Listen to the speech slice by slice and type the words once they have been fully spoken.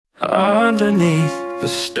Underneath the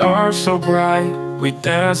stars so bright, we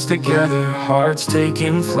dance together, hearts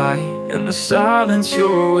taking flight. In the silence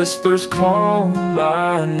your whispers call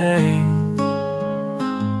my name.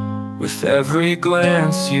 With every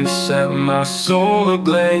glance you set my soul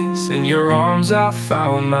ablaze. In your arms I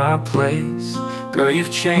found my place. Girl,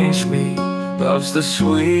 you've changed me, love's the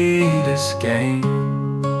sweetest game.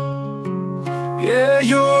 Yeah,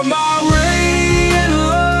 you're my ray in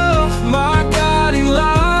love, my guiding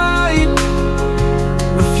light.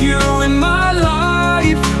 With you in my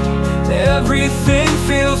life, everything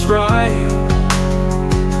feels right.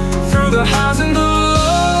 Through the highs and the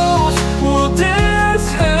lows, we'll dance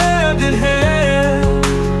hand in hand.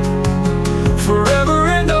 Forever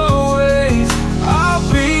and always, I'll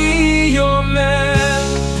be your man.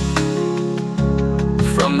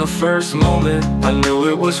 From the first moment, I knew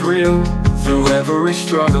it was real. Through every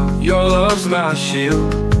struggle, your love's my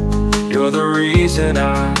shield. You're the reason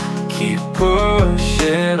I keep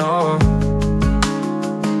pushing on.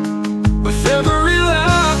 With every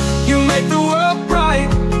laugh, you make the world bright.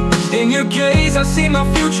 In your gaze, I see my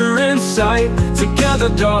future in sight. Together,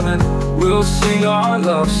 darling, we'll sing our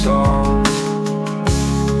love song.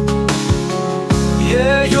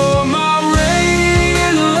 Yeah, you're my ray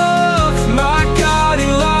in love, my guiding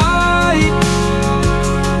light.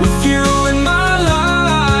 With you in my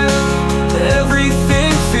life,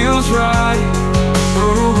 everything feels right.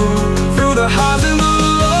 Ooh, through the highs and the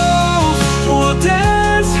lows, we'll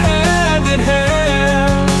dance hand in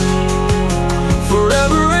hand.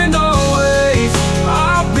 Forever and always,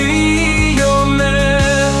 I'll be your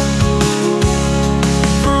man.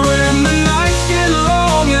 For when the nights get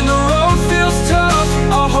long and the road feels tough,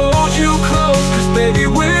 I'll hold you close, 'cause baby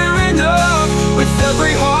we're enough. With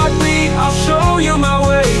every heartbeat, I'll show you my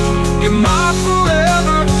way. You're my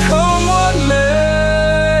forever, come what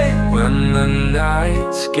may. When the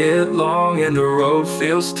nights get long and the road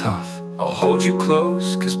feels tough, I'll hold you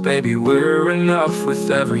close, 'cause baby we're enough. With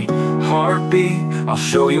every heartbeat, I'll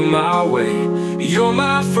show you my way. You're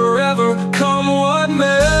my forever, come what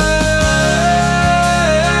may.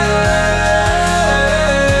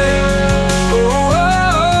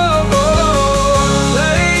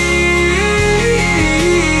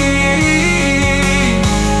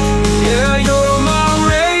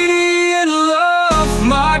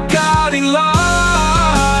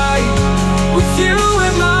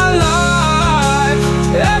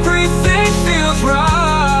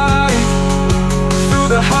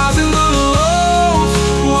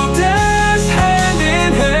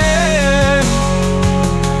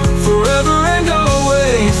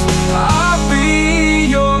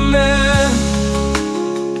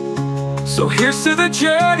 So here's to the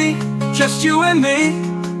journey, just you and me,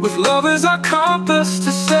 with love as our compass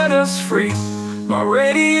to set us free. My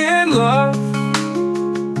radiant love,